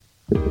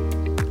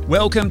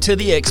Welcome to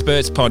the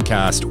Experts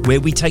Podcast, where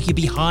we take you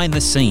behind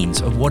the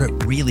scenes of what it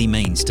really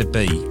means to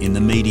be in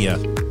the media.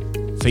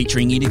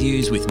 Featuring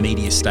interviews with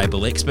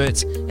media-stable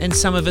experts and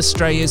some of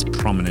Australia's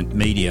prominent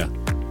media.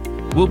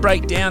 We'll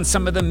break down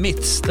some of the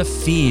myths, the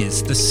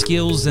fears, the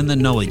skills and the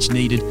knowledge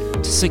needed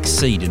to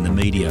succeed in the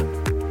media.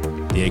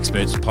 The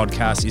Experts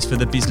Podcast is for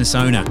the business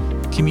owner,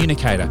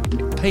 communicator,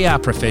 PR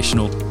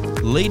professional,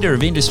 leader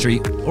of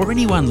industry, or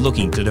anyone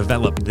looking to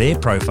develop their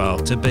profile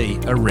to be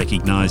a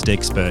recognised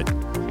expert.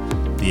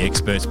 The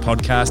Experts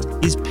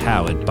Podcast is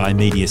powered by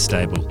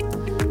MediaStable.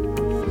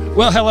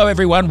 Well, hello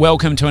everyone.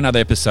 Welcome to another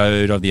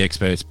episode of the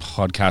Experts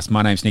Podcast.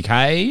 My name's Nick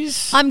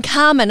Hayes. I'm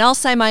Carmen. I'll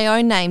say my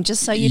own name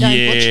just so you don't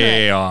butcher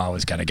it. Yeah, I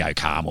was going to go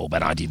Carmel,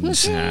 but I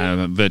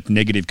didn't. But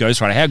negative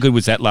ghostwriter. How good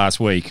was that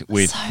last week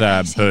with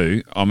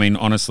Boo? I mean,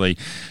 honestly,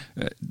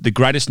 the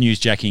greatest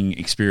newsjacking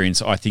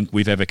experience I think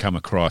we've ever come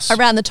across.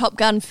 Around the Top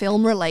Gun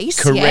film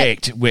release.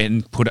 Correct. Yeah.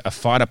 When put a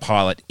fighter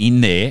pilot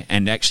in there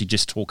and actually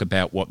just talk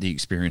about what the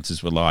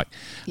experiences were like.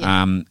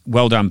 Yeah.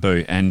 Well done,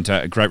 Boo. And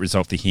a great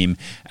result for him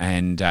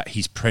and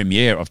his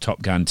premiere of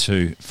Top Gun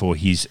 2 for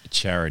his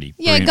charity.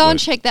 Yeah, go and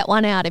check that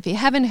one out. If you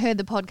haven't heard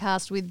the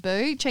podcast with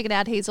Boo, check it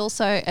out. He's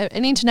also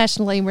an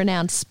internationally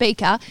renowned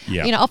speaker.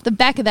 Yep. You know, off the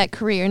back of that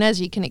career, and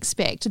as you can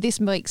expect, this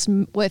week's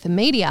worth of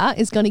media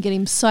is going to get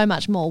him so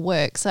much more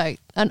work. So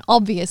an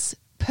obvious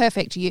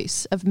perfect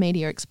use of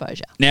media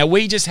exposure. Now,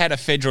 we just had a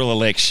federal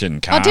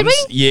election, Carms. Oh, did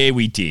we? Yeah,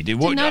 we did.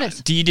 Didn't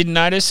notice. You didn't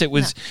notice? It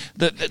was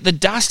the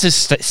dust has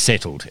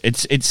settled.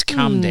 It's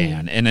come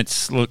down, and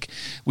look,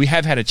 we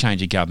have had a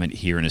change of government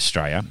here in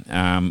Australia.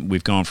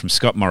 We've gone from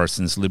Scott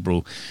Morrison's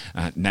Liberal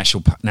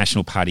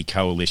National Party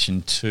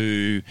coalition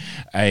to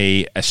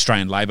a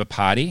Australian Labor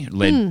Party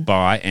led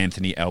by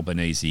Anthony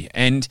Albanese,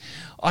 and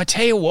I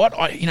tell you what,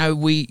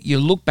 you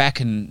look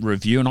back and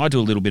review, and I do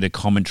a little bit of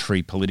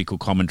commentary, political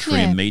commentary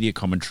and media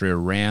commentary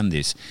around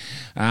this.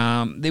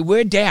 There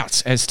were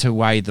doubts as to the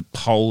way the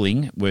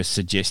polling were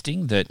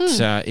suggesting that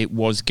it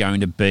was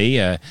going to be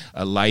a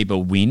Labor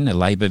win, a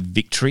Labor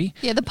victory.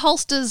 Yeah, the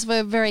pollsters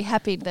were very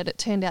happy that it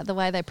turned out the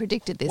way they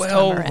predicted this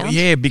time around. Well,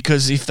 yeah,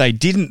 because if they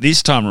didn't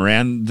this time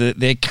around,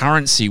 their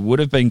currency would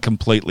have been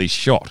completely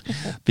shot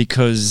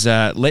because,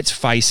 let's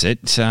face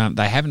it,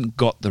 they haven't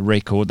got the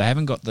record, they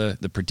haven't got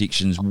the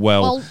predictions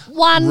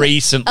one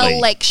recently.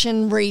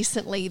 Election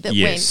recently that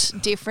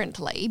went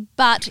differently.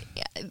 But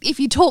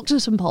if you talk to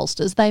some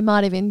pollsters, they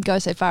might even go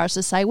so far as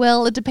to say,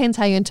 well, it depends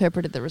how you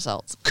interpreted the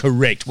results.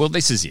 Correct. Well,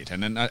 this is it.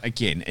 And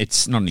again,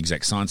 it's not an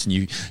exact science.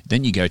 And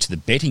then you go to the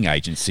betting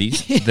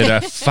agencies that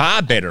are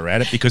far better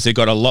at it because they've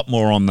got a lot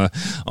more on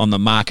the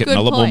market and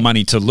a lot more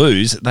money to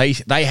lose.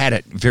 They had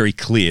it very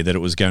clear that it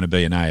was going to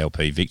be an ALP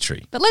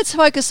victory. But let's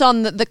focus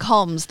on the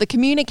comms, the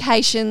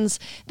communications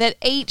that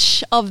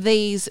each of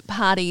these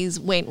parties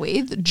went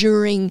with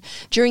during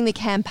the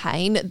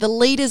campaign. The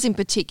leaders in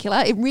particular,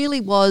 it really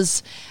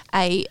was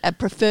a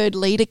preferred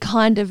leader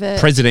kind of a...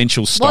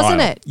 presidential style.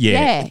 Wasn't it?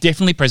 Yeah,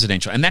 definitely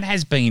presidential. And that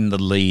has been the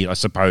lead, I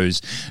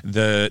suppose,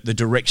 the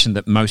direction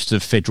that most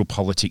of federal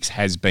politics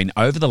has been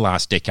over the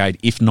last decade,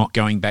 if not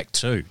going back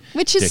to decades.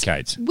 Which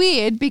is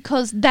weird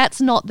because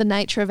that's not the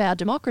nature of our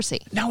democracy.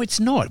 No, it's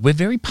not. We're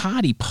very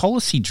party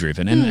policy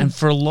driven. And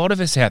for a lot of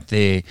us out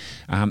there,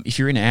 if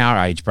you're in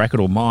our age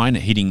bracket or mine,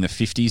 hitting the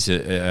 50s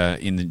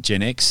in the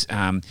Gen X,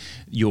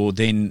 you're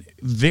then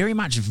very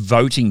much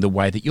voting the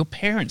way that your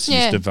parents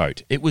used to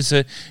vote. It was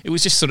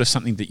just sort of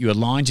something that you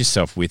aligned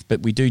yourself with,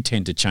 but we do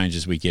tend to change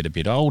as we get a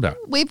bit older.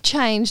 We've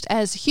changed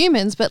as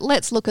humans, but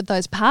let's look at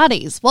those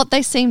parties. What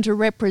they seem to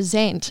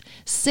represent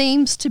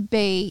seems to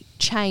be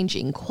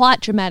changing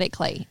quite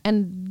dramatically,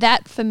 and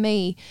that for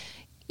me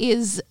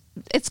it's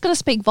going to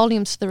speak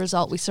volumes to the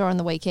result we saw on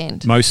the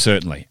weekend. Most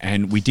certainly.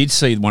 And we did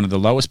see one of the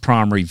lowest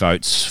primary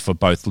votes for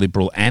both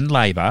Liberal and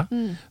Labor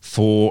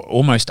for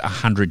almost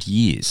 100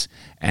 years.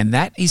 And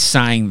that is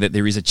saying that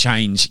there is a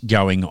change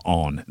going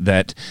on,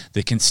 that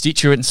the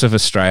constituents of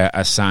Australia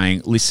are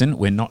saying, listen,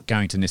 we're not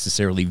going to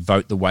necessarily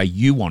vote the way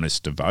you want us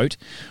to vote.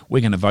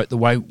 We're going to vote the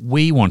way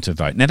we want to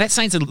vote. Now, that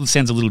sounds a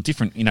little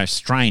different,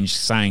 strange,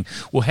 saying,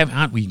 well,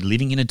 aren't we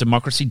living in a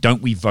democracy?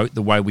 Don't we vote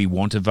the way we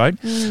want to vote?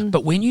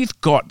 But when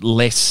you've got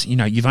less,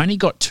 you've only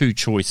got two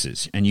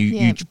choices and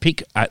you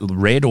pick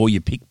red or you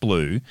pick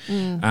blue,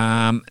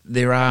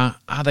 there are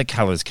other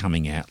colours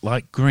coming out,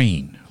 like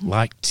green,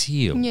 like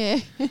teal. Yeah.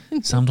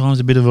 Sometimes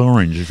a bit of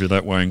orange if you're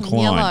that way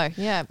inclined.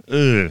 Yellow,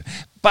 yeah.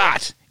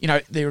 But,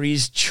 there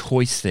is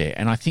choice there.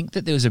 And I think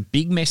that there was a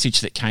big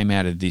message that came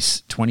out of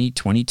this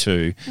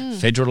 2022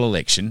 federal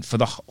election for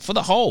the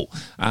whole,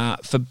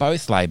 for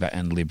both Labor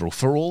and Liberal,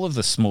 for all of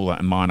the smaller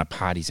and minor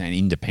parties and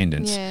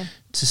independents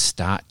to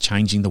start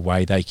changing the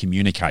way they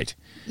communicate.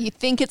 You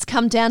think it's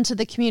come down to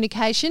the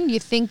communication? You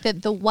think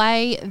that the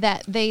way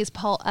that these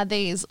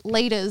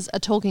leaders are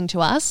talking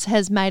to us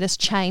has made us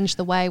change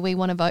the way we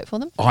want to vote for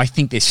them? I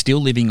think they're still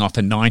living off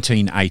a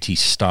 1980s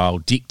style,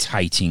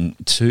 dictating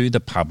to the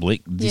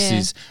public. This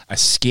is a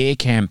scare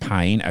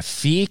campaign, a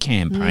fear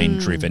campaign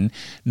driven,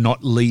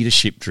 not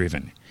leadership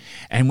driven.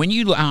 And when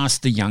you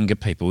ask the younger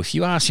people, if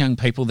you ask young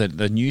people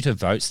that are new to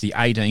votes, the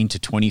 18 to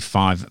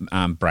 25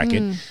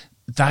 bracket,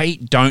 they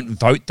don't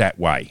vote that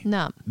way.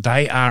 No.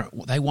 They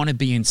want to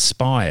be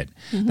inspired.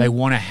 They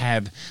want to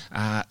have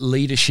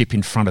leadership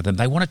in front of them.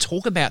 They want to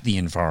talk about the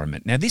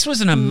environment. Now, this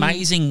was an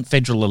amazing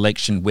federal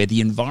election where the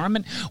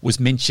environment was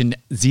mentioned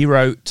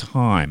 0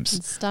 times.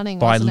 It's stunning,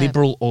 by wasn't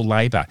Liberal or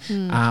Labor.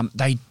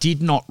 They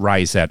did not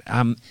raise that.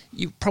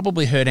 You've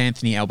probably heard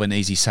Anthony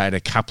Albanese say it a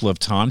couple of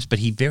times, but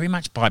he very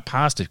much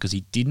bypassed it because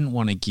he didn't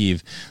want to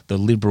give the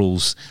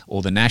Liberals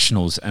or the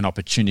Nationals an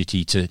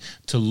opportunity to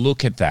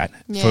look at that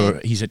for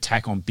his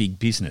attack on big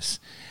business.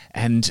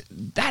 And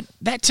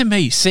that to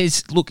me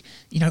says, look,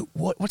 you know,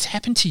 what's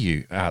happened to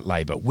you,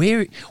 Labor?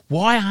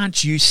 Why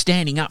aren't you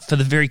standing up for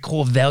the very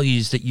core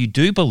values that you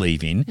do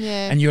believe in,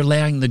 and you're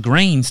allowing the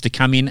Greens to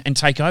come in and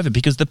take over?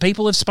 Because the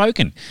people have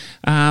spoken.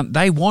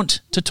 They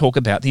want to talk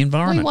about the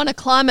environment. We want a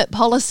climate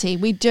policy.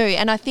 We do.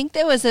 And I think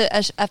there was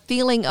a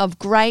feeling of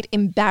great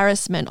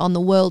embarrassment on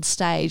the world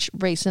stage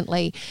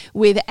recently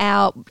with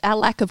our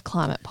lack of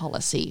climate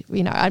policy.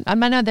 You know, I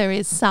know there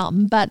is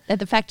some, but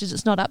the fact is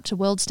it's not up to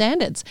world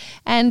standards.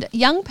 And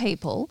young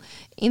people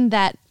in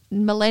that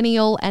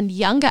millennial and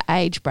younger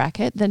age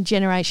bracket than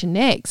Generation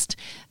Next,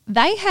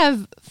 they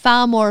have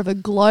far more of a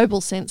global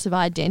sense of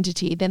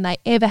identity than they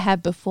ever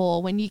have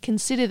before. When you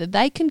consider that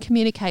they can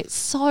communicate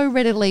so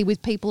readily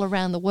with people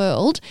around the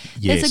world,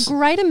 there's a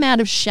great amount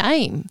of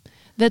shame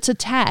that's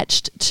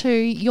attached to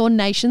your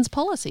nation's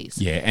policies.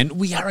 Yeah, and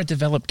we are a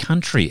developed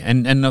country.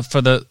 And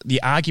for the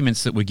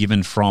arguments that were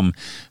given from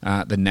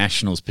the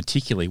Nationals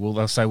particularly, well,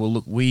 they'll say, well,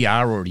 look, we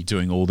are already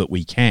doing all that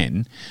we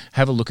can.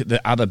 Have a look at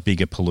the other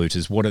bigger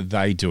polluters. What are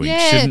they doing?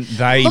 Yeah. Shouldn't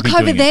they look be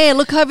over doing there,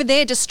 Look over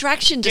there.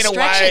 Distraction. Get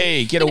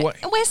away.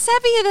 We're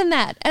savvier than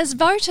that. As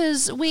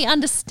voters, we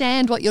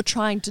understand what you're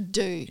trying to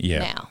do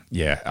now.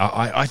 Yeah,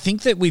 I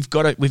think that we've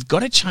got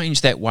to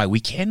change that way. We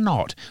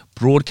cannot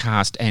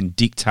broadcast and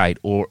dictate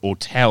or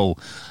tell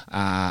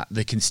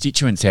the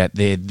constituents out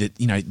there that,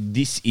 you know,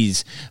 this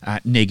is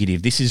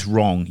negative, this is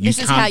wrong, you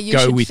can't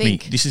go with me,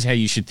 this is how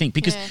you should think.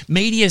 Because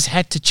media's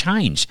had to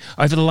change.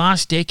 Over the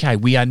last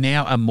decade, we are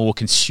now a more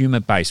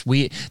consumer-based.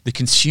 The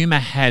consumer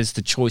has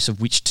the choice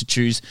of which to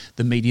choose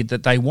the media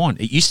that they want.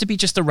 It used to be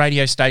just the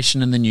radio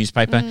station and the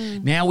newspaper.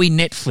 Now we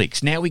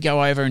Netflix. Now we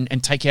go over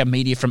and take our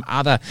media from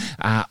other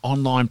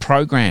online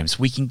programs.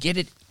 We can get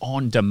it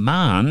on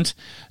demand,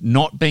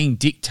 not being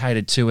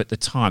dictated to at the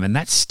time. And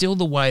that's still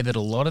the way that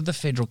a lot of the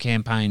federal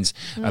campaigns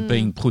are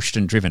being pushed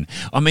and driven.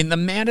 I mean, the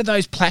amount of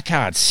those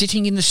placards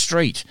sitting in the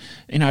street,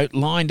 you know,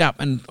 lined up,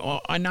 and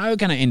I know are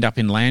going to end up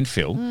in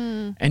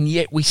landfill, and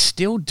yet we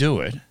still do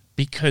it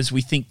because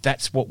we think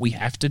that's what we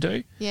have to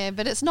do. Yeah,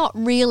 but it's not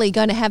really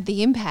going to have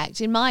the impact.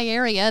 In my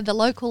area, the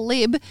local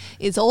Lib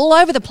is all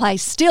over the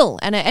place still,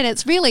 and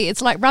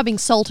it's like rubbing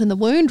salt in the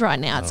wound right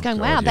now. It's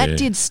that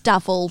did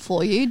stuff all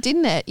for you,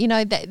 didn't it? You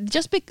know, that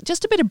just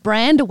a bit of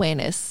brand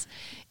awareness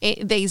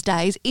these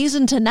days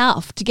isn't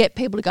enough to get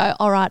people to go,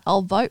 all right,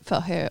 I'll vote for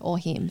her or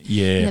him.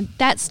 Yeah. You know,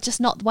 that's just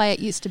not the way it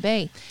used to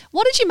be.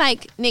 What did you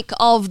make, Nick,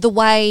 of the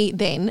way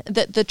then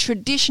that the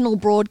traditional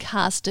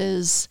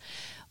broadcasters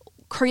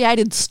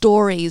created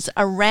stories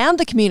around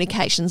the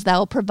communications they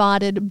were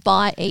provided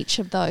by each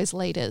of those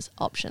leaders'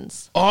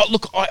 options? Oh,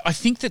 look, I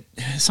think that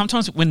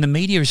sometimes when the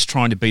media is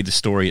trying to be the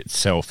story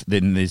itself,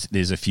 then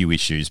there's a few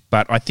issues.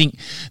 But I think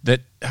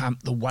that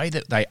the way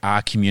that they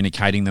are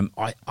communicating them,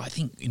 I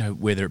think, you know,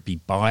 whether it be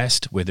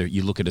biased, whether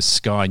you look at a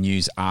Sky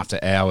News After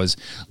Hours,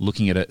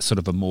 looking at a sort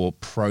of a more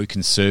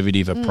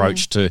pro-conservative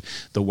approach to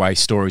the way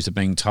stories are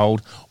being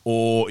told,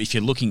 or if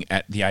you're looking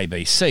at the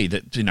ABC,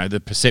 that, you know, the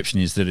perception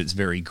is that it's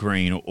very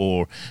green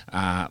or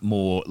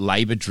more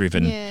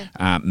Labor-driven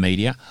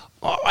media.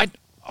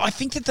 I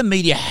think that the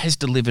media has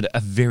delivered a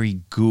very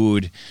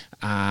good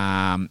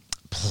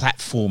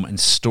platform and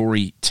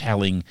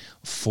storytelling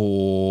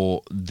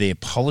for their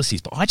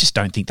policies, but I just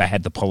don't think they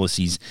had the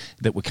policies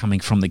that were coming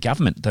from the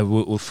government. They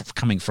were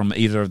coming from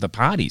either of the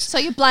parties. So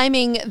you're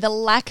blaming the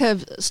lack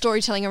of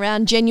storytelling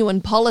around genuine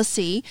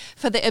policy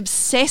for the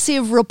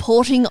obsessive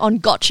reporting on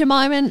gotcha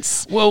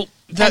moments? Well,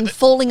 and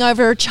falling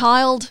over a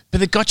child? But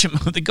the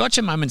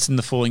gotcha moments and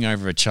the falling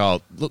over a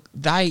child, look,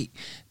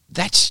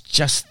 that's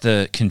just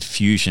the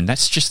confusion.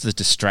 That's just the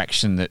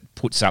distraction that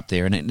puts up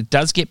there. And it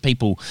does get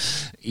people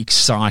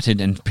excited,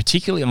 and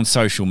particularly on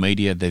social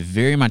media, they're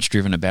very much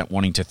driven about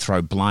wanting to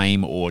throw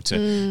blame or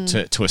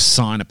to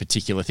assign a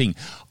particular thing.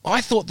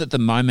 I thought that the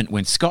moment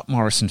when Scott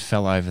Morrison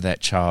fell over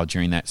that child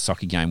during that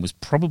soccer game was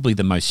probably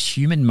the most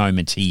human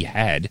moment he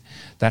had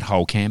that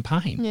whole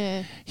campaign.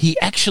 Yeah. He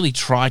actually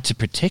tried to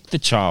protect the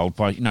child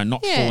by, you know,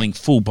 not falling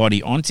full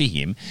body onto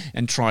him,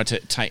 and tried to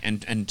take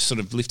and sort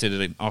of lifted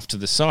it off to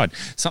the side.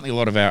 Something a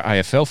lot of our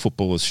AFL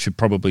footballers should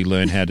probably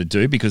learn how to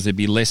do, because there'd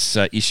be less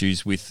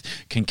issues with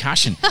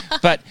concussion.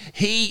 But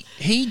he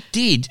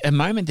did a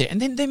moment there,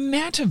 and then the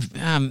amount of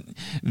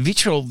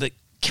vitriol that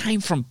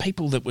came from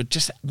people that were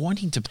just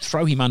wanting to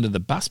throw him under the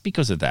bus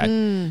because of that.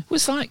 It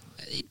was like,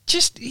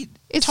 it's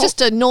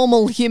just a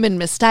normal human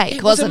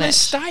mistake, wasn't it? It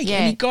was a mistake. Yeah.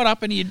 And he got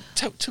up and he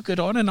took it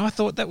on, and I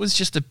thought that was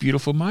just a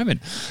beautiful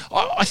moment.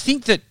 I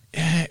think that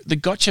the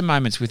gotcha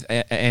moments with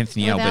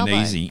Anthony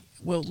Albanese...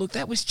 Well, look,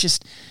 that was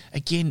just,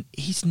 again,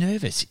 he's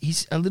nervous.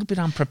 He's a little bit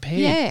unprepared.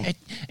 Yeah.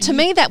 To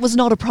me, that was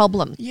not a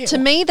problem. Yeah. To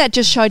me, that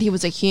just showed he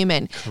was a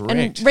human. Correct.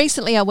 And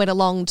recently I went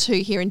along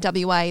to, here in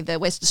WA, the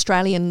West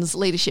Australians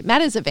Leadership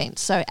Matters event.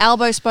 So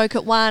Albo spoke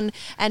at one,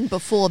 and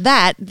before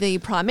that, the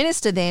Prime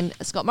Minister then,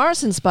 Scott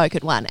Morrison, spoke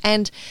at one.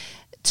 And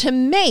to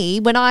me,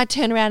 when I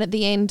turned around at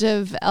the end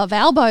of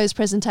Albo's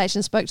presentation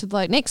and spoke to the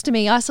bloke next to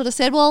me, I sort of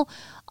said, well,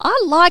 I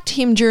liked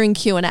him during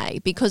Q&A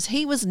because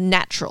he was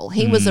natural.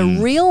 He was a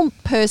real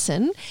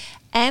person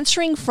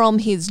answering from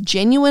his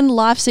genuine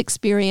life's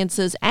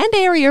experiences and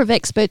area of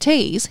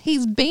expertise.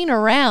 He's been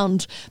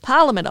around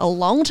Parliament a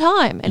long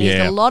time and he's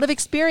got a lot of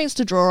experience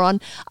to draw on.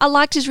 I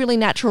liked his really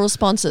natural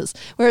responses.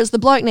 Whereas the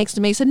bloke next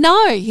to me said,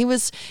 no, he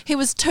was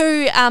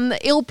too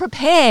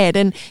ill-prepared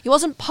and he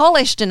wasn't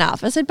polished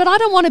enough. I said, but I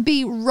don't want to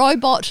be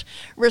robot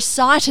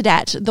recited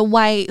at the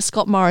way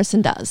Scott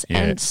Morrison does. Yeah.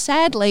 And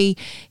sadly,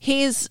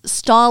 his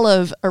style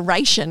of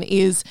oration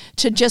is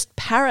to just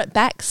parrot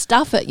back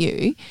stuff at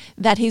you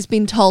that he's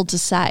been told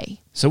to say.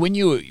 So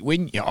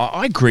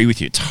I agree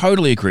with you,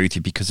 totally agree with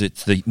you, because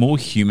it's the more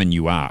human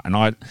you are. And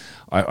I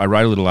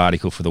wrote a little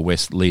article for the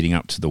West leading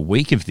up to the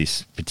week of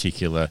this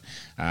particular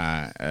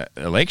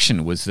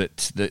election, was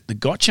that the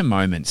gotcha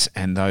moments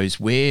and those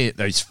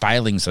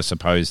failings, I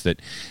suppose, that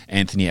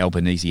Anthony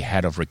Albanese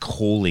had of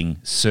recalling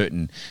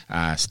certain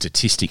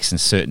statistics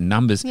and certain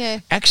numbers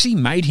actually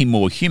made him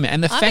more human.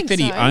 And the fact that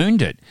he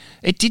owned it,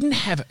 it didn't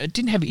have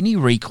any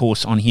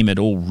recourse on him at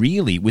all,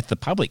 really, with the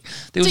public.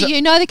 Do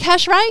you know the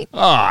cash rate?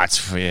 Oh,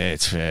 it's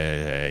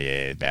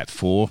about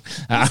 4.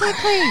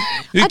 Exactly.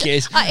 Who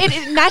cares?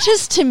 It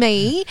matters to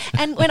me,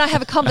 and when I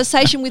have a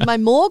conversation with my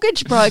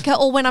mortgage broker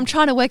or when I'm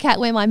trying to work out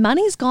where my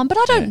money's gone, but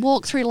I don't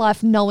walk through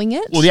life knowing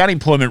it. Well, the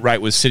unemployment rate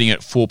was sitting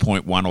at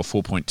 4.1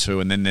 or 4.2,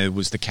 and then there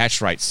was the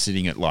cash rate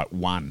sitting at like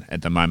 1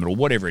 at the moment, or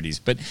whatever it is.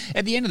 But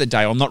at the end of the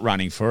day, I'm not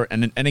running for it,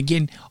 and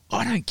again,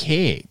 I don't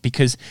care,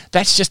 because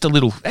that's just a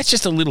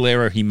little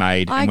error he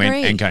made. I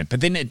agree.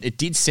 But then it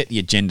did set the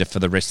agenda for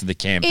the rest of the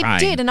campaign. It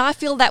did, and I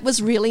feel that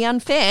was really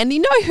unfair. And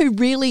you know who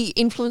really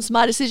influenced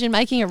my decision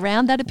making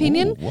around that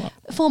opinion? Ooh, what?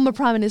 Former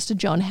Prime Minister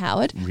John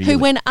Howard, really? who,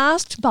 when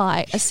asked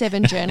by a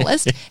Seven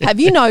journalist, have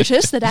you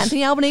noticed that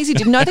Anthony Albanese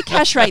didn't know the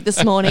cash rate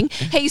this morning?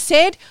 He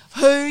said,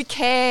 "Who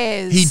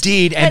cares?" He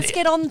did. Let's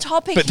get on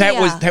topic. But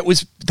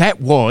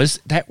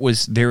that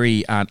was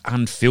very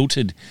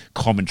unfiltered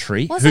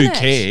commentary. Wasn't Who it?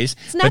 cares?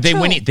 It's But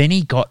then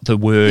he got the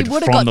word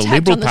from the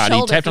Liberal Party.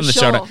 He tapped on the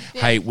shoulder.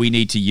 Yeah. Hey, we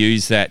need to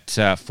use that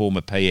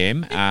former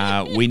PM.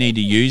 We need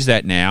to use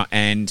that now,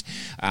 and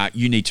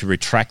you need to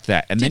retract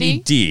that. And then he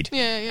did.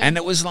 Yeah. And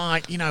it was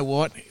like, you know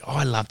what?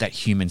 I love that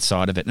human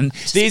side of it. And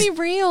Just be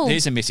real.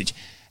 There's a message.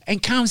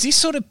 And Carms, this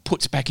sort of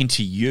puts back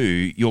into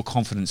your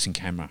confidence in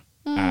camera.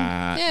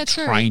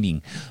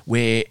 Training,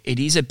 where it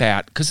is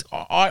about, because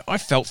I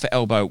felt for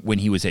Albo when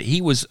he was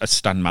a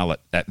stun mullet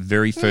that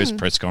very first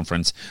press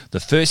conference, the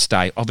first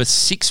day of a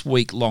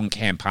 6-week long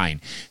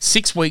campaign.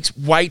 6 weeks,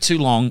 way too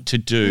long to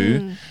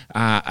do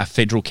a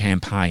federal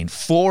campaign.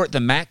 4 at the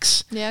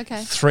max. Yeah,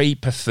 okay. 3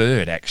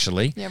 preferred,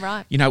 actually. Yeah,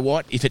 right. You know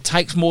what? If it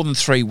takes more than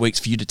 3 weeks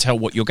for you to tell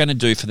what you're going to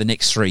do for the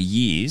next 3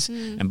 years,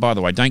 and by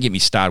the way, don't get me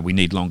started, we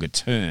need longer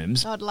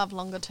terms. I'd love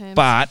longer terms.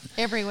 But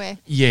everywhere.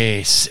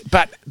 Yes,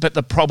 but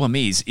the problem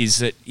is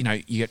that, you know,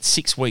 you get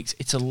 6 weeks.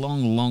 It's a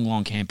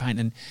long campaign,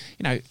 and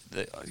you know,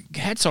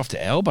 hats off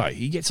to Albo.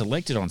 He gets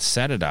elected on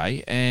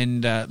Saturday,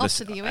 and off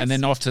to the US, and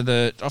then off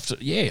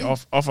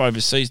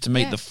overseas to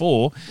meet the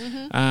 4.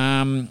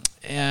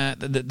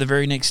 The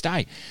very next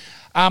day.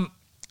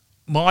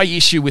 My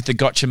issue with the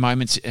gotcha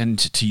moments, and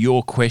to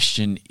your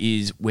question,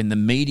 is when the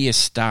media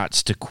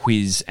starts to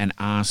quiz and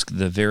ask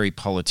the very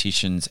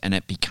politicians, and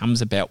it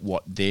becomes about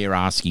what they're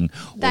asking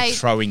or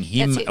throwing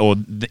him or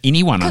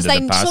anyone under the bus.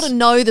 Because they sort of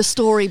know the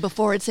story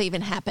before it's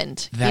even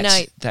happened.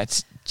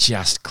 That's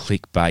just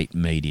clickbait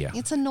media.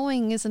 It's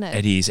annoying, isn't it?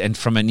 It is, and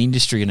from an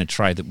industry and a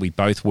trade that we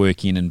both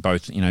work in and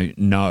both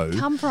know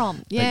come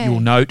from. Yeah,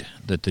 you'll note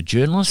that the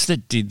journalists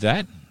that did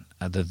that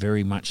are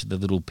very much the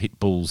little pit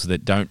bulls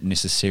that don't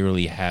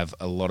necessarily have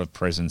a lot of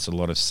presence, a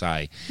lot of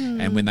say.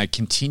 And when they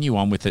continue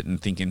on with it and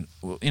thinking,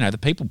 well, you know, the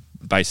people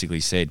basically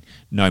said,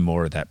 no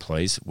more of that,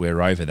 please.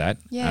 We're over that.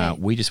 Yeah.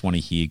 We just want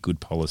to hear good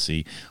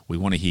policy. We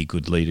want to hear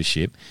good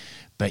leadership.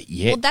 But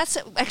yet, well, that's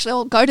actually,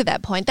 I'll go to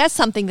that point. That's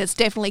something that's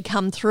definitely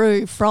come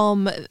through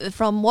from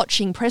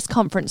watching press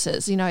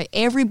conferences. You know,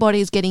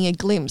 everybody's getting a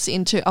glimpse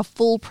into a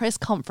full press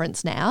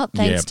conference now,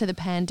 thanks to the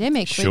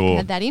pandemic. Sure. We've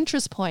had that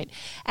interest point.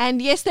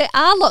 And yes, there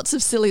are lots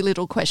of silly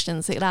little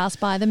questions that are asked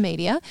by the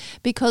media,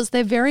 because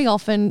they're very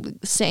often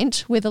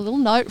sent with a little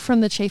note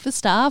from the chief of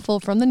staff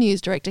or from the news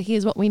director.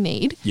 Here's what we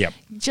need. Yep.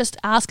 Just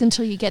ask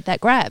until you get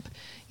that grab.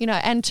 You know,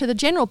 and to the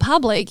general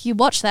public, you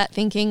watch that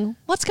thinking,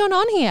 what's going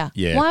on here?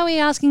 Yeah. Why are we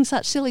asking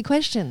such silly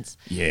questions.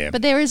 Yeah.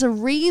 But there is a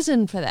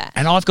reason for that.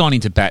 And I've gone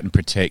into bat and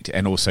protect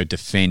and also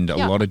defend a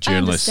lot of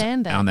journalists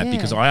on that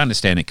because I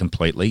understand it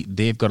completely.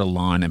 They've got a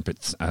line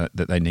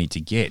that they need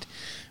to get.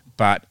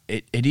 But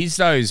it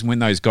is when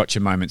those gotcha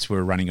moments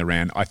were running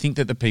around, I think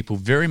that the people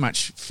very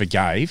much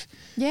forgave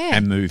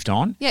and moved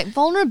on. Yeah,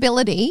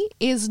 vulnerability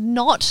is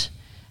not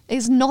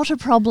a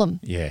problem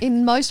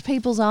in most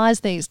people's eyes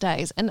these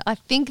days. And I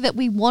think that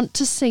we want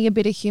to see a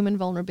bit of human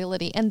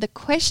vulnerability. And the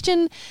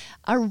question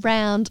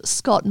around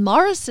Scott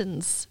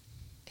Morrison's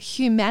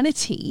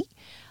humanity,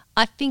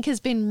 I think, has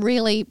been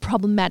really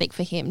problematic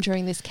for him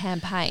during this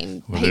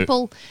campaign. I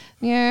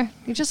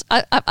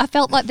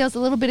felt like there was a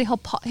little bit of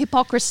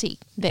hypocrisy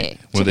there.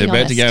 Well, they're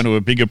about to go into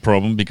a bigger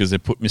problem because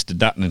they've put Mr.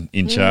 Dutton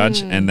in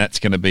charge, and that's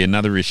going to be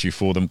another issue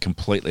for them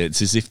completely.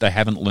 It's as if they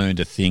haven't learned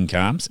a thing,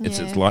 Carms.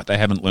 It's like they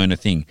haven't learned a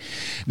thing.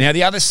 Now,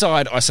 the other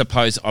side, I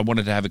suppose, I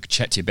wanted to have a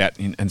chat to you about,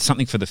 and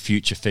something for the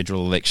future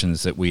federal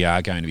elections that we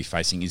are going to be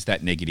facing is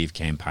that negative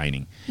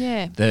campaigning.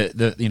 Yeah.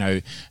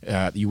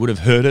 You would have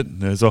heard it.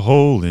 There's a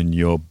hole in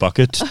your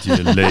bucket, dear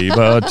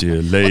Labour,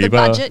 dear Labour. Or the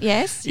budget,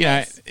 yes.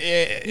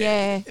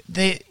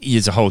 There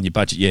is a hole in your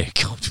budget. Yeah,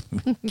 God,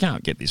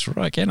 can't get this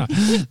right, can I?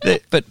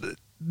 But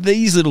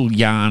these little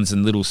yarns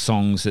and little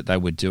songs that they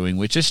were doing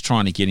were just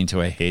trying to get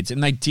into our heads,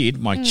 and they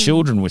did. My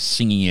children were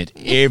singing it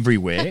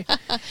everywhere.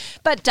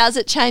 But does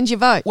it change your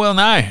vote? Well,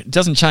 no, it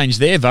doesn't change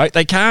their vote.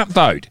 They can't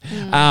vote.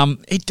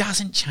 It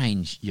doesn't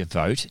change your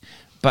vote.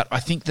 But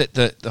I think that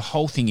the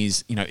whole thing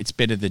is, it's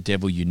better the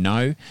devil you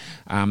know.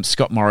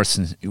 Scott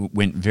Morrison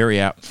went very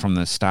out from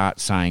the start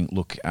saying,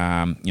 look,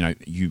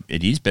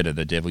 it is better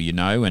the devil you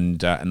know,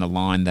 and the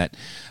line that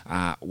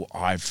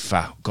I've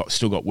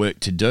still got work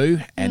to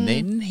do. And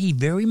then he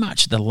very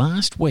much the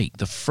last week,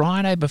 the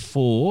Friday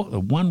before,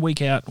 the 1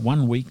 week out,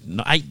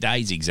 8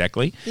 days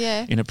exactly,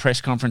 in a press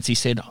conference, he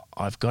said,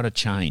 I've got to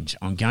change.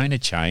 I'm going to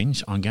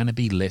change. I'm going to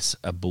be less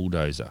a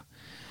bulldozer.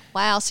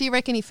 Wow, so you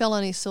reckon he fell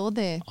on his sword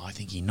there? I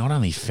think he not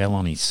only fell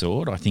on his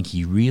sword, I think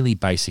he really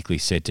basically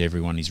said to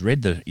everyone, he's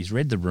read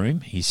the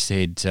room, he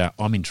said,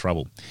 I'm in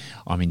trouble.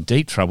 I'm in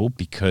deep trouble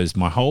because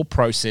my whole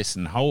process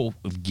and whole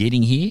of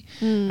getting here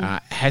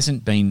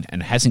hasn't been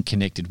and hasn't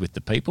connected with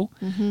the people.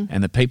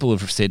 And the people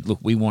have said, look,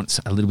 we want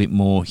a little bit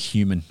more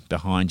human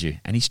behind you.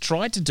 And he's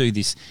tried to do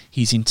this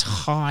his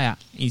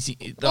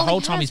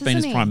whole time he's been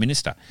as Prime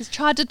Minister. He's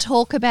tried to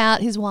talk about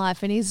his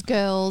wife and his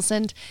girls,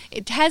 and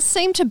it has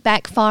seemed to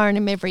backfire on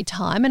him every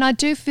time, and I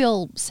do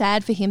feel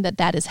sad for him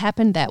that has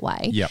happened that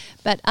way. Yep.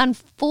 But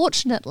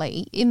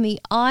unfortunately, in the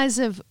eyes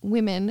of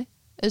women,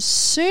 as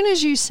soon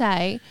as you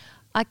say,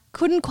 I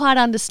couldn't quite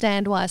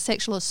understand why a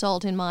sexual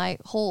assault in my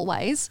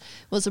hallways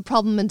was a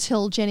problem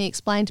until Jenny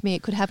explained to me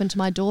it could happen to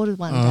my daughter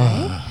one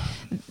day.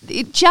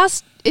 It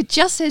just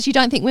says you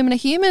don't think women are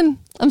human.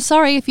 I'm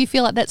sorry if you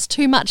feel like that's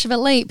too much of a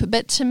leap,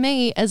 but to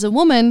me as a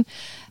woman,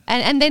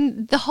 and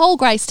then the whole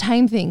Grace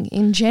Tame thing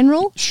in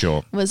general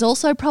was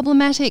also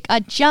problematic.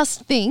 I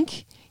just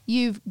think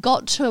you've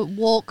got to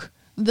walk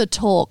the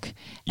talk.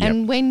 Yep.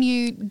 And when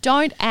you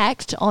don't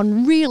act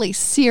on really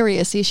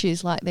serious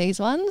issues like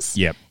these ones,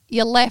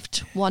 you're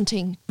left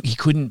wanting.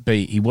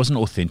 He wasn't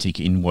authentic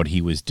in what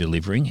he was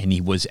delivering, and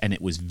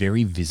it was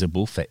very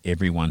visible for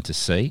everyone to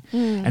see.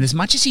 And as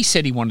much as he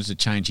said he wanted to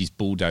change his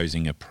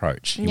bulldozing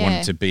approach, he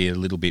wanted to be a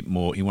little bit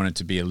more, he wanted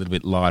to be a little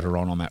bit lighter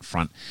on that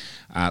front,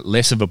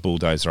 less of a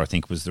bulldozer, I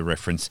think was the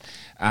reference.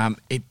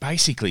 It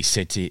basically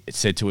said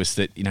to us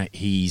that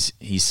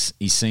he's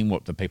seen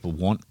what the people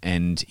want,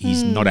 and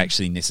he's not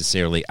actually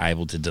necessarily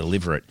able to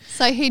deliver it.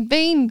 So he'd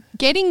been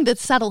getting the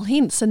subtle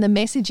hints and the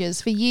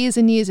messages for years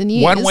and years and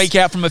years. 1 week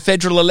out from a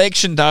federal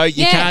election, though,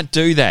 you can't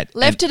do that.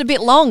 Left it a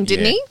bit long,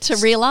 didn't he, to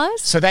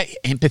realise? So that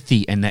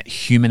empathy and that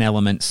human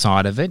element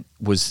side of it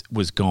was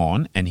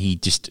gone, and he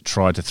just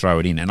tried to throw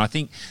it in. And I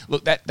think,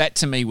 look, that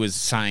to me was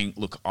saying,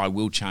 look, I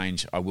will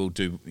change, I will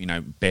do,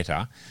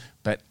 better,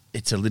 but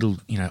it's a little,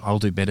 I'll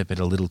do better, but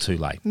a little too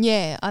late.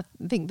 Yeah, I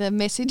think the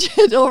message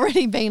had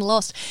already been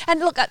lost. And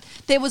look,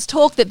 there was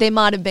talk that there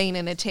might have been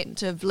an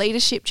attempt of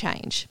leadership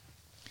change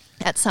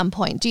at some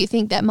point. Do you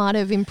think that might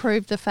have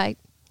improved the fate?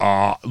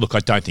 Look,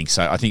 I don't think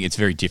so. I think it's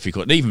very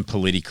difficult. And even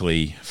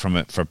politically,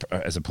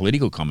 as a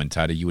political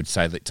commentator, you would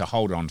say that to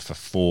hold on for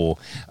 4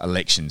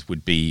 elections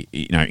would be,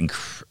 an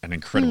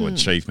incredible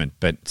achievement.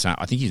 But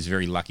I think he was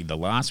very lucky the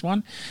last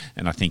one,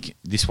 and I think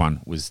this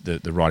one was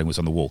the writing was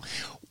on the wall.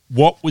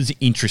 What was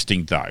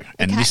interesting, though,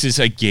 and this is,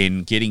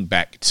 again, getting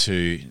back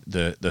to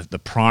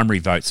the primary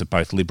votes of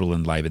both Liberal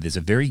and Labor, there's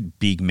a very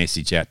big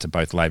message out to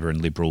both Labor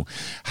and Liberal.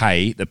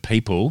 Hey, the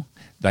people,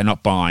 they're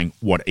not buying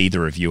what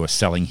either of you are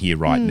selling here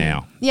right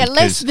now. Yeah,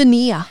 less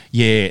veneer.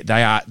 Yeah,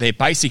 they are. They're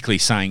basically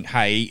saying,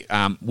 hey,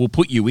 we'll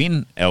put you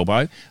in,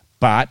 Elbow,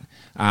 but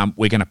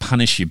we're going to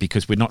punish you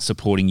because we're not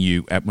supporting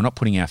you. We're not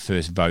putting our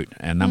first vote,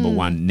 our number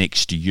one,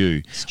 next to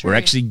you. We're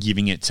actually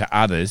giving it to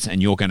others,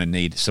 and you're going to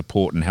need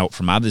support and help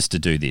from others to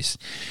do this.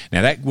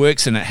 Now, that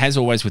works, and it has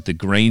always with the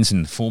Greens,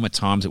 and former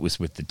times it was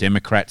with the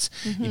Democrats.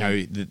 You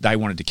know, they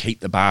wanted to keep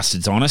the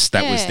bastards honest.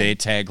 That was their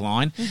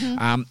tagline.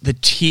 The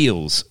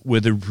Teals were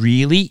the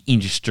really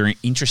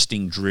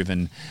interesting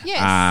driven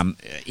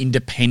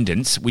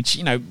independents, which,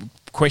 you know,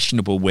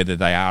 questionable whether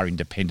they are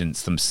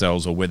independents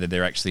themselves or whether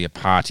they're actually a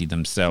party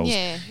themselves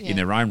in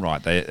their own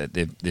right.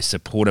 Their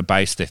supporter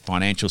base, their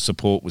financial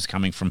support was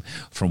coming from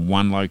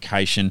one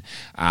location,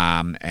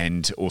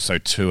 and also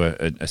to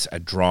a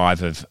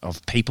drive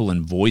of people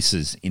and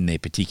voices in their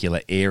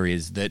particular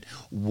areas that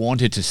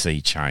wanted to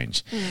see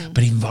change.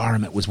 But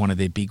environment was one of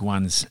their big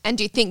ones. And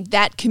do you think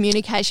that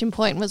communication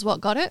point was what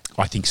got it?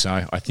 I think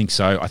so. I think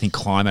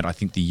climate, I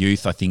think the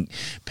youth, I think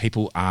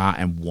people are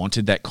and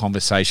wanted that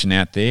conversation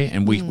out there.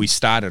 And we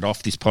started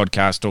off this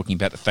podcast talking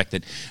about the fact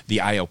that the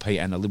ALP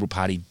and the Liberal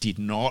Party did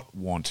not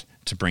want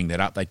to bring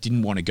that up. They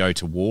didn't want to go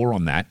to war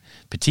on that,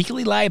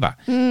 particularly Labor.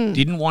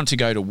 Didn't want to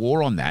go to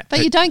war on that.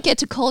 But you don't get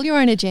to call your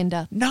own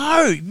agenda.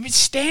 No,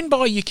 stand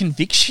by your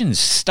convictions.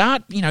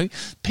 Start, you know,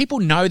 people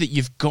know that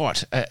you've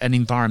got an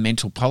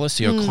environmental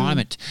policy or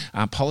climate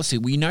policy.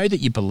 We know that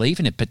you believe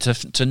in it, but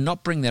to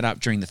not bring that up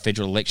during the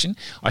federal election,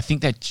 I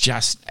think that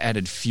just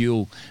added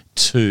fuel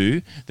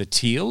to the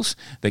Teals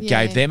that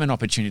gave them an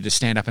opportunity to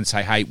stand up and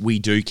say, hey, we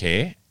do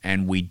care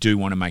and we do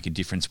want to make a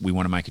difference. We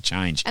want to make a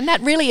change. And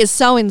that really is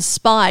so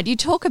inspired. You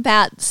talk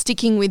about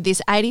sticking with this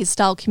 80s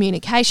style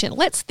communication.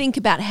 Let's think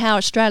about how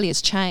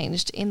Australia's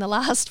changed in the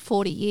last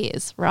 40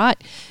 years,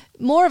 right?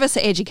 More of us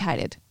are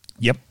educated.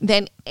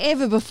 Than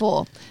ever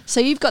before. So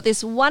you've got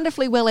this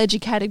wonderfully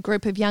well-educated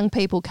group of young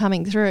people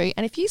coming through,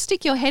 and if you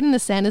stick your head in the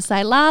sand and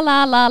say, la,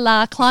 la, la,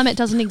 la, climate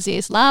doesn't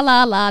exist, la,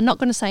 la, la, not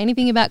going to say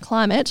anything about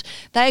climate,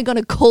 they're going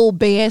to call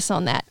BS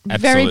on that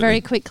very,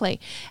 very quickly.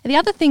 And the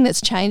other thing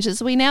that's changed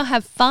is we now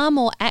have far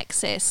more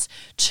access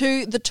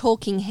to the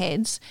talking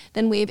heads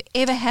than we've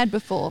ever had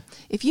before.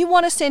 If you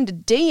want to send a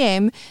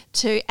DM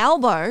to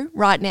Albo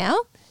right now,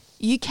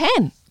 you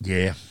can.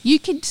 Yeah. You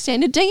can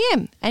send a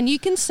DM and you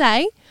can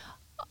say,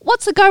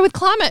 what's the go with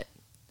climate?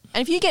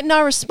 And if you get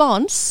no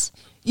response,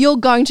 you're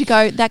going to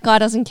go, that guy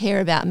doesn't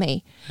care about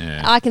me.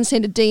 Yeah. I can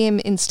send a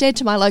DM instead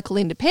to my local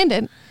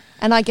independent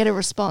and I get a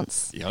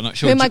response. Yeah, I'm not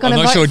sure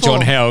John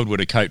Howard would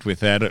have coped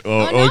with that.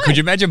 Or could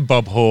you imagine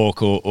Bob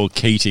Hawke or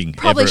Keating?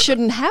 Probably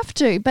shouldn't have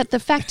to. But the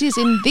fact is,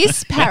 in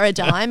this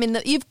paradigm, in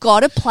that you've got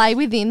to play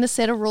within the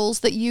set of rules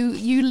that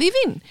you live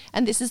in.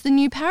 And this is the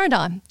new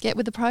paradigm. Get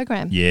with the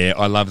program. Yeah,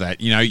 I love that.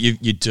 You know,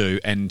 you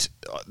do. And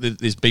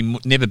there's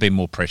never been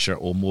more pressure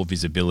or more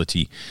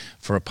visibility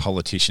for a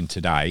politician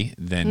today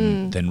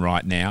than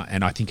right now.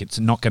 And I think it's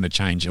not going to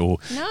change or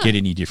get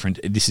any different.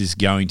 This is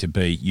going to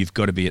be, you've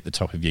got to be at the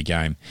top of your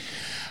game.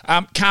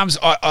 Carms,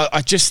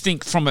 I just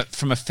think from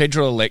a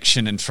federal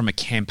election and from a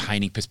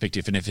campaigning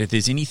perspective, and if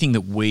there's anything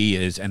that we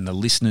and the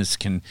listeners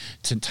can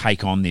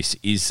take on this,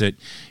 is that,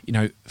 you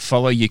know,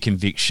 follow your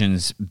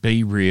convictions,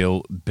 be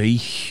real, be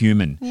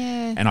human.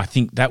 Yeah. And I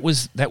think that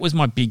was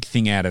my big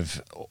thing out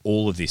of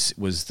all of this,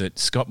 was that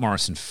Scott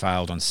Morrison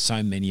failed on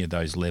so many of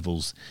those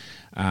levels.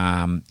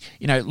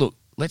 You know, look,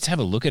 let's have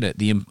a look at it.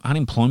 The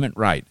unemployment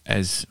rate,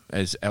 as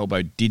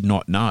Albo did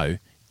not know,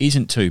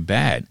 isn't too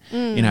bad.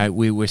 You know,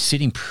 we were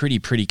sitting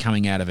pretty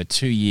coming out of a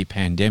 2-year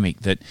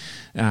pandemic that,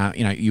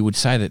 you know, you would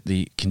say that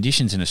the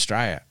conditions in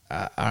Australia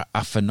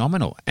are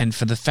phenomenal. And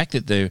for the fact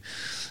that there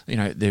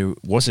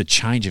was a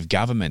change of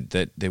government,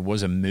 that there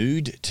was a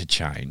mood to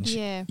change,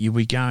 you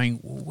were going,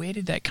 well, where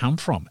did that come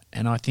from?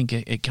 And I think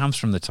it comes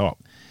from the top.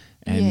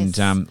 And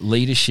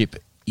leadership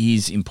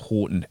is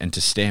important, and to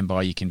stand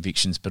by your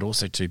convictions, but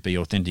also to be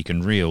authentic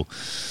and real.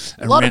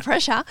 A lot of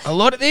pressure.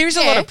 There is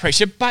a lot of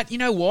pressure, but you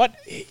know what?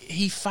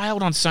 He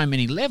failed on so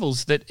many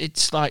levels that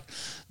it's like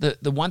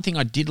the one thing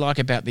I did like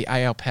about the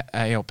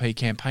ALP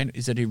campaign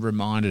is that they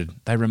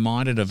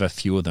reminded of a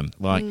few of them.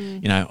 Like,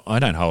 you know, I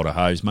don't hold a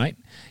hose, mate.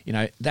 You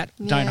know,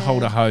 don't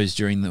hold a hose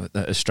during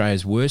the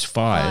Australia's worst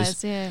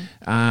fires.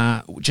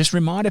 Just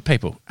reminded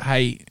people,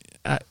 hey,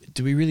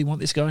 do we really want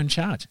this guy in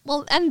charge?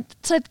 Well, and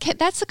so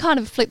that's the kind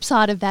of flip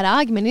side of that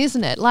argument,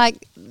 isn't it?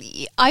 Like,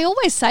 I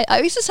used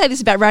to say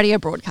this about radio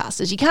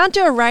broadcasters. You can't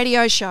do a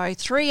radio show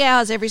 3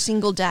 hours every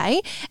single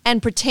day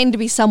and pretend to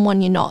be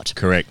someone you're not.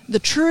 Correct. The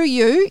true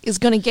you is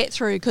going to get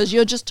through because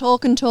you're just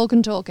talking.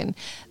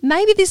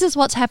 Maybe this is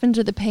what's happened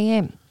to the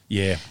PM.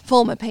 Yeah.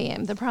 Former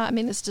PM, the Prime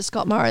Minister,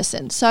 Scott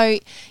Morrison. So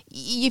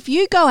if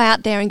you go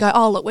out there and go,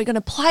 oh, look, we're going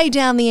to play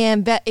down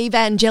the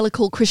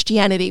evangelical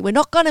Christianity. We're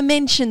not going to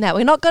mention that.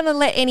 We're not going to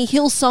let any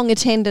Hillsong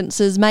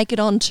attendances make it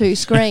onto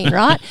screen,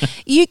 right?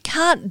 You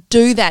can't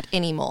do that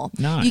anymore.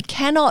 No. You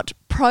cannot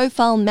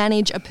profile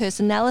manage a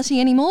personality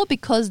anymore,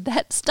 because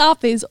that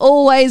stuff is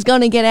always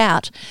going to get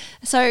out.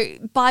 So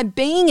by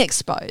being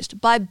exposed,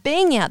 by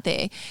being out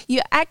there,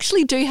 you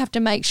actually do have to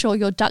make sure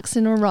your ducks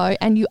in a row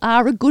and you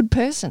are a good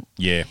person.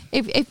 Yeah.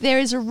 If there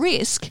is a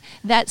risk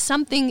that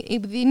something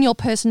within your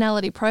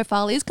personality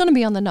profile is going to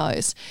be on the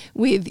nose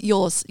with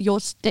your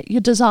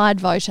desired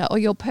voter or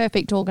your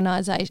perfect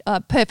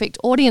perfect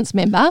audience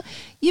member,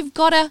 you've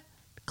got to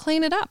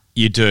clean it up.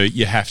 You do.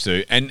 You have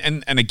to.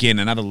 And again,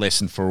 another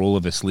lesson for all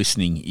of us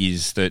listening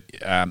is that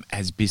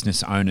as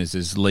business owners,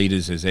 as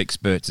leaders, as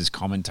experts, as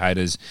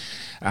commentators,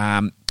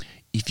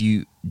 if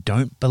you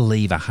don't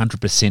believe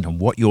 100% on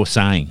what you're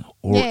saying,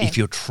 or if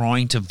you're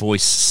trying to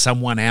voice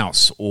someone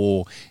else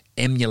or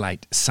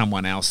emulate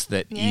someone else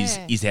that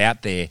is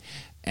out there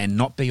and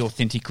not be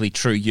authentically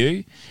true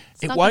you,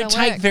 it won't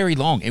take very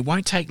long. It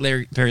won't take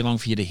very long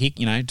for you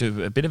to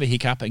do a bit of a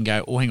hiccup and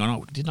go, oh, hang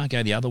on, didn't I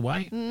go the other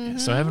way? Mm-hmm.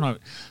 So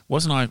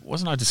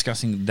wasn't I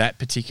discussing that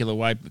particular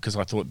way because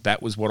I thought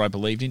that was what I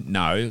believed in?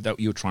 No, that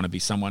you were trying to be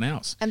someone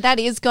else. And that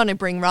is going to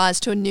bring rise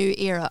to a new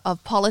era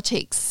of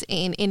politics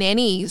in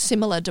any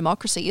similar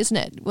democracy, isn't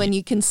it? When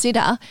you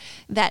consider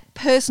that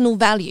personal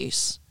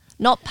values,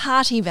 not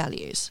party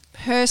values,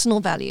 personal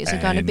values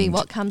are going to be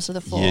what comes to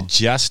the fore. You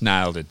just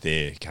nailed it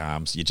there,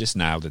 Carms. You just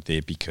nailed it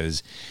there,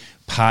 because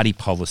party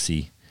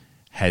policy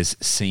has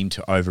seemed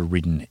to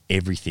overridden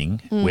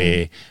everything,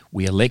 where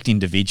we elect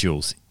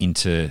individuals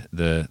into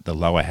the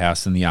lower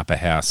house and the upper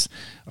house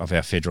of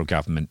our federal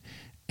government,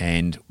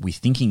 and we're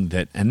thinking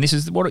that, and this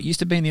is what it used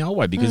to be in the old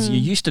way, because you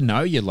used to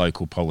know your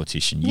local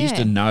politician. You used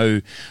to know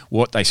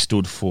what they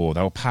stood for.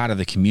 They were part of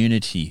the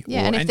community.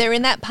 Yeah, and if they're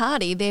in that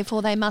party,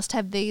 therefore they must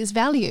have these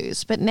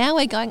values. But now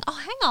we're going, oh,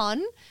 hang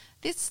on,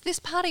 this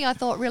party I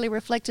thought really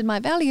reflected my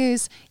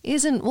values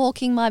isn't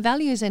walking my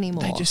values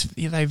anymore.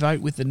 They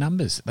vote with the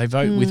numbers. They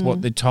vote with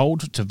what they're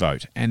told to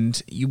vote.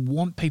 And you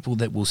want people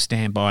that will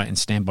stand by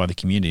the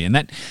community. And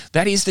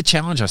that is the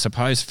challenge, I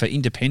suppose, for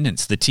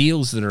independents. The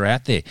Teals that are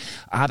out there,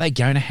 are they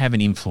going to have an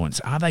influence?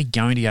 Are they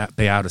going to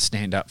be able to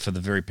stand up for the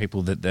very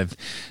people that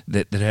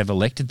have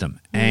elected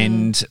them?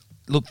 And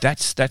look,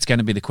 that's going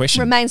to be the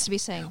question. Remains to be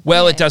seen.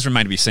 Well, it does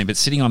remain to be seen, but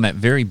sitting on that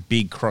very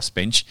big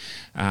crossbench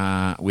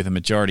with a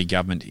majority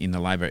government in the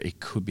Labor,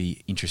 it could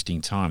be interesting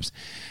times.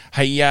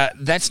 Hey,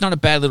 that's not a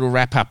bad little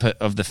wrap-up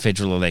of the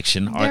federal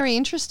election. Very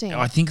interesting.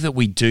 I think that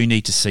we do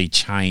need to see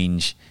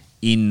change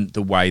in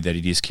the way that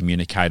it is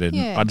communicated.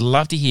 Yeah. I'd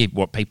love to hear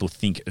what people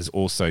think. As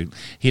also,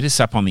 hit us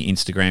up on the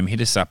Instagram,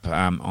 hit us up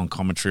on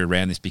commentary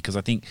around this, because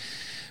I think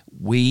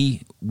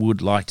we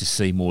would like to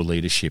see more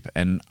leadership.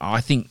 And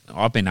I think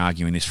I've been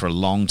arguing this for a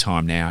long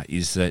time now,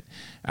 is that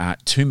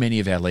too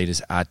many of our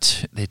leaders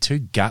they're too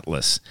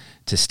gutless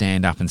to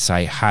stand up and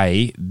say,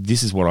 hey,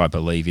 this is what I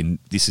believe in,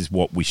 this is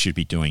what we should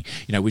be doing.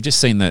 You know, we've just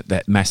seen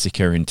that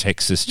massacre in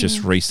Texas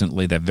just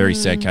recently, that very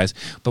sad case.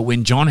 But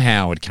when John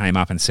Howard came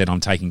up and said, I'm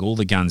taking all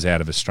the guns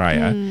out of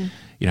Australia,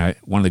 you know,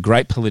 one of the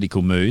great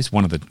political moves,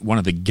 one of the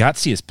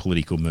gutsiest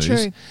political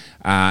moves,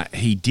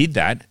 he did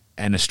that.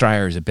 And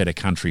Australia is a better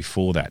country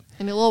for that.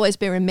 And he'll always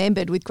be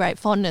remembered with great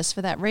fondness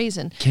for that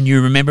reason. Can you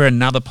remember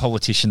another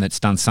politician that's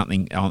done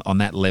something on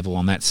that level,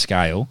 on that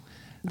scale?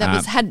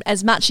 That had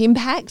as much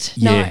impact?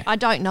 Yeah. No, I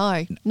don't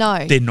know.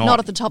 No, they're not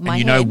at the top of my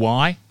head. And you know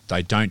why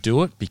they don't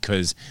do it?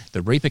 Because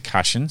the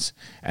repercussions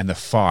and the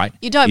fight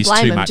you don't is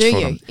blame too them, much do for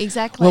you? them.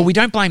 Exactly. Well, we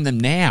don't blame them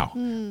now,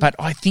 but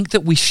I think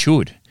that we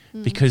should.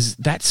 Because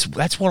that's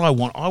what I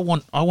want. I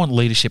want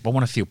leadership. I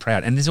want to feel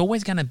proud. And there's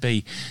always going to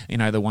be, you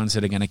know, the ones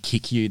that are going to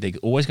kick you. They're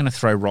always going to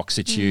throw rocks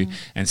at you.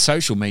 And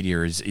social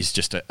media is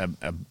just a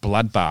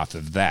bloodbath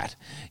of that,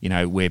 you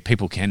know, where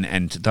people can,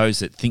 and those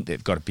that think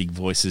they've got big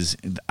voices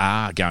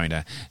are going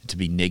to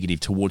be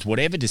negative towards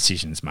whatever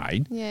decision's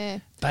made. Yeah.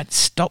 But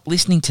stop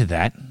listening to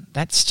that.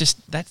 That's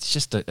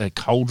just a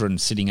cauldron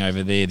sitting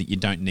over there that you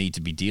don't need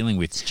to be dealing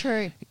with. It's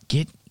true.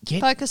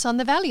 Focus on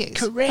the values.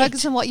 Correct.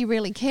 Focus on what you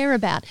really care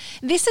about.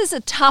 This is a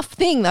tough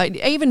thing, though.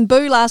 Even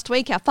Boo last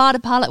week, our fighter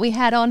pilot we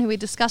had on, who we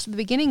discussed at the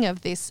beginning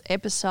of this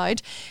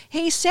episode,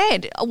 he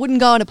said, I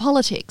wouldn't go into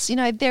politics. You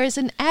know, there is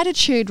an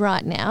attitude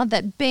right now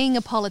that being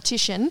a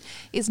politician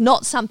is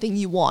not something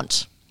you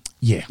want.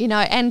 Yeah. You know,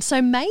 and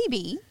so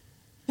maybe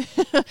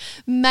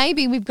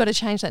we've got to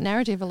change that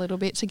narrative a little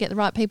bit to get the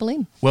right people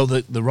in. Well,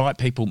 the right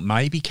people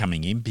may be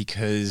coming in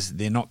because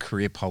they're not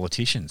career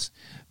politicians.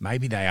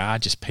 Maybe they are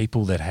just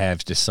people that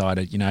have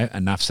decided, you know,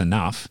 enough's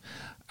enough.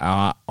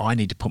 I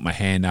need to put my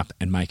hand up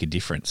and make a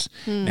difference.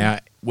 Now,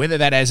 whether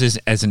that as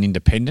an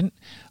independent,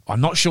 I'm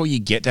not sure you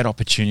get that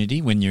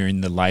opportunity when you're in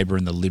the Labor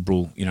and the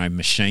Liberal, you know,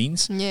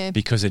 machines. Yeah.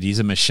 Because it is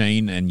a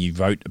machine and you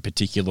vote a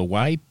particular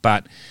way.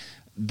 But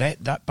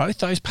that both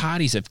those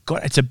parties have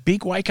got, it's a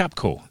big wake up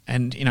call.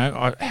 And, you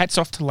know, hats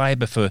off to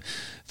Labor for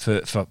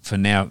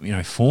now, you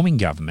know, forming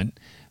government,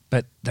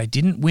 but they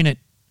didn't win it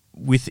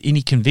with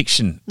any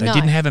conviction. They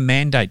didn't have a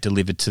mandate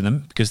delivered to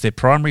them because their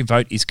primary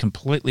vote is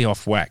completely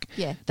off whack.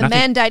 Yeah, the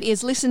mandate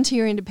is listen to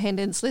your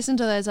independents, listen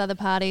to those other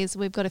parties.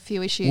 We've got a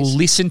few issues. Well,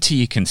 listen to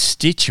your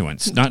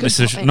constituents, not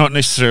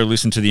necessarily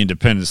listen to the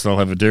independents. They'll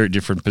have a very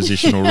different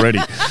position already,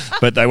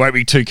 but they won't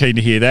be too keen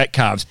to hear that,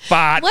 Carbs.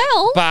 But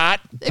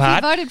if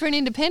you voted for an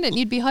independent,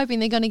 you'd be hoping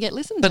they're going to get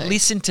listened to. But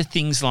listen to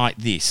things like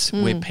this,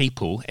 where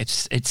people, it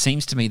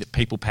seems to me that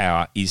people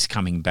power is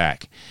coming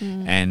back,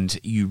 and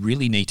you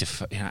really need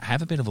to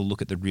have a bit of a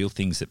look at the real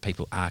things that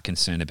people are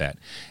concerned about.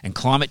 And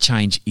climate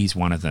change is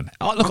one of them.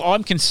 Oh, look,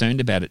 I'm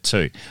concerned about it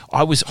too.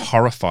 I was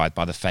horrified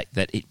by the fact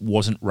that it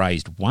wasn't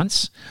raised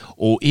once,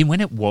 or when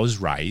it was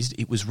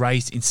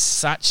raised in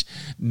such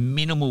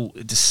minimal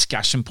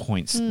discussion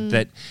points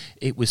that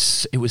it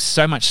was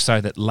so much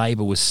so that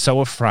Labor was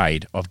so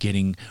afraid of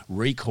getting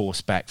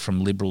recourse back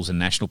from Liberals and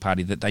National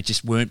Party that they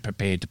just weren't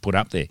prepared to put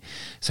up there.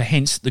 So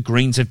hence the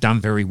Greens have done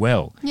very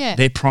well. Yeah.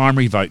 Their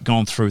primary vote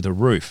gone through the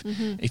roof.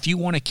 If you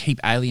want to keep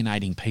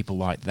alienating people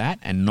like that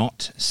and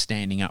not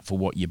standing up for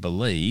what you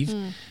believe,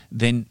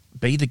 then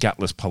be the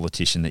gutless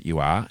politician that you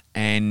are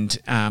and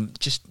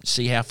just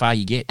see how far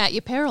you get. At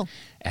your peril.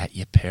 At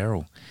your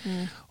peril.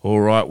 All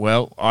right,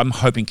 well, I'm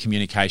hoping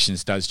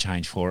communications does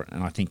change for it,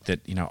 and I think that,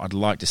 I'd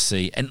like to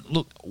see... And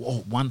look,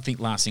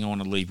 last thing I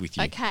want to leave with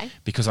you. Okay.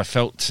 Because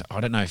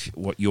I don't know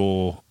what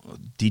your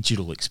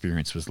digital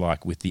experience was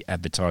like with the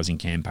advertising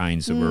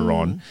campaigns that were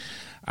on.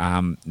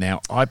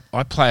 Now,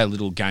 I play a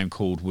little game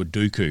called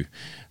Wooduku.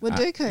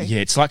 Wooduku? Yeah,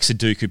 it's like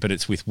Sudoku, but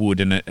it's with wood,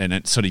 and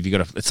it's sort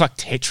of, it's like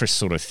Tetris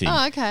sort of thing.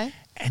 Oh, okay.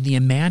 And the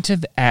amount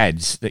of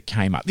ads that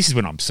came up, this is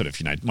when I'm sort of,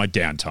 my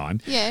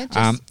downtime. Yeah,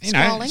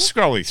 just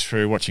scrolling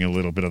through, watching a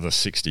little bit of the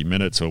 60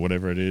 Minutes or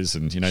whatever it is,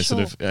 and,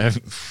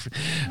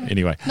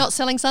 anyway. Not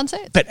selling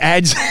sunsets? But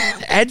ads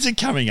are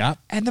coming up,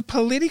 and the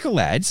political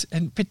ads,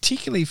 and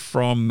particularly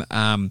from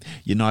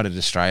United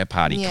Australia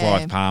Party,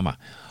 Clive Palmer.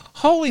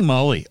 Holy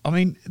moly. I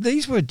mean,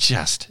 these were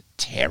just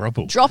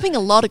terrible. Dropping a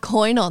lot of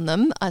coin on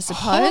them, I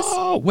suppose.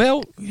 Oh,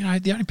 well,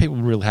 the only people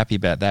real happy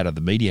about that are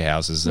the media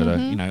houses that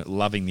are,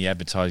 loving the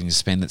advertising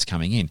spend that's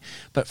coming in.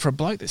 But for a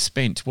bloke that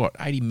spent,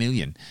 80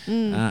 million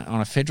on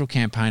a federal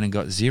campaign and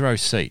got 0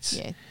 seats.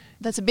 Yeah.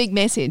 That's a big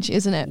message,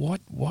 isn't it?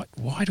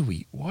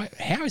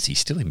 How is he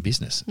still in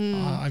business?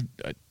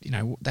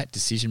 That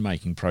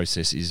decision-making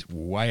process is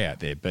way out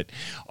there. But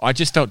I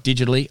just felt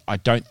digitally, I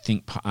don't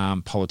think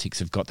politics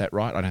have got that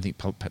right. I don't think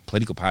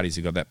political parties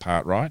have got that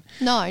part right.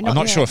 No, I'm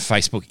not sure if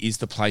Facebook is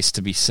the place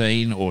to be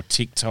seen, or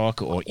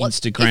TikTok, or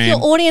Instagram. If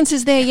your audience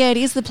is there, it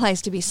is the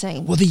place to be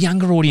seen. Well, the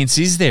younger audience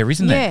is there,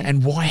 isn't there?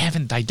 And why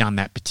haven't they done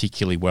that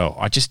particularly well?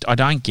 I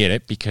don't get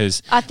it,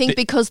 because... I think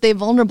because they're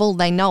vulnerable,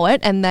 they know it,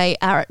 and they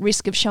are at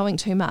risk of showing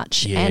too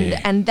much,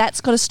 and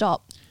that's got to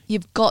stop.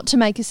 You've got to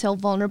make yourself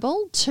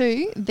vulnerable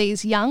to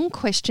these young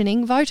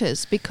questioning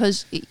voters,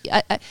 because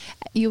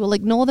you will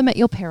ignore them at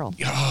your peril.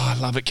 Oh, I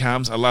love it,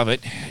 Carms. I love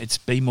it. It's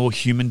be more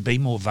human, be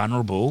more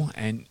vulnerable,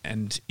 and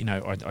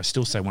I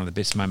still say one of the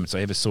best moments I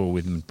ever saw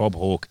with Bob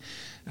Hawke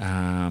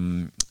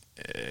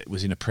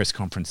was in a press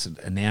conference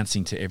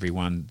announcing to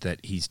everyone that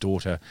his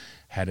daughter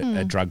had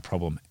a drug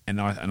problem. And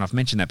I've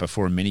mentioned that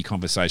before in many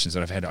conversations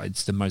that I've had.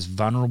 It's the most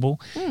vulnerable,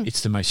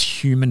 it's the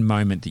most human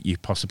moment that you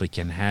possibly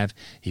can have.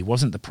 He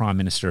wasn't the Prime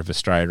Minister of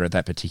Australia at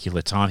that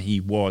particular time. He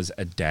was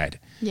a dad.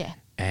 Yeah.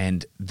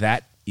 And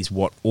that is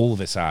what all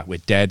of us are. We're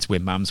dads, we're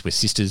mums, we're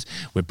sisters,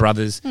 we're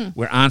brothers,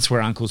 we're aunts,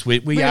 we're uncles. We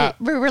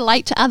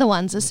relate to other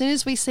ones. As soon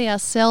as we see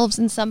ourselves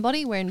in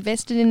somebody, we're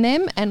invested in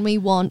them, and we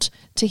want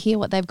to hear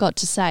what they've got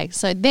to say.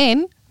 So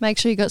then make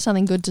sure you got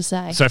something good to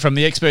say. So from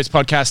the Experts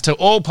Podcast to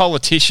all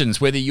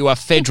politicians, whether you are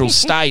federal,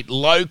 state,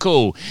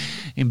 local,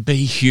 and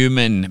be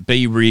human,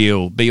 be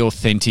real, be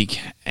authentic,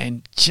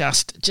 and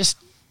just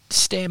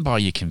stand by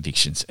your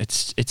convictions.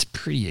 It's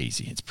pretty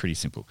easy. It's pretty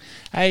simple.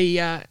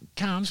 Hey,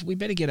 Carms, we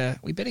better get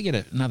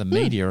another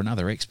media or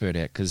another expert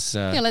out, because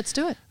let's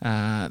do it.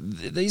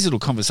 These little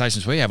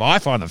conversations we have, I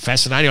find them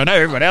fascinating. I know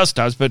everyone else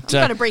does, but I've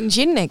got to bring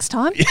gin next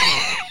time.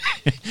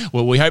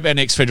 Well, we hope our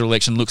next federal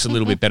election looks a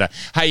little bit better.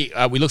 Hey,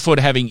 we look forward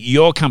to having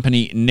your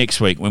company next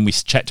week when we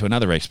chat to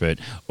another expert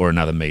or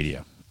another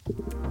media.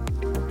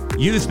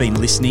 You've been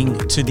listening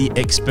to the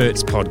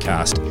Experts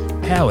Podcast,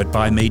 powered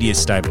by Media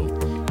Stable.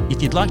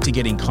 If you'd like to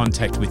get in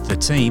contact with the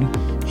team,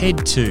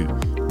 head to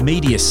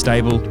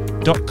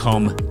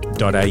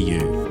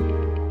mediastable.com.au.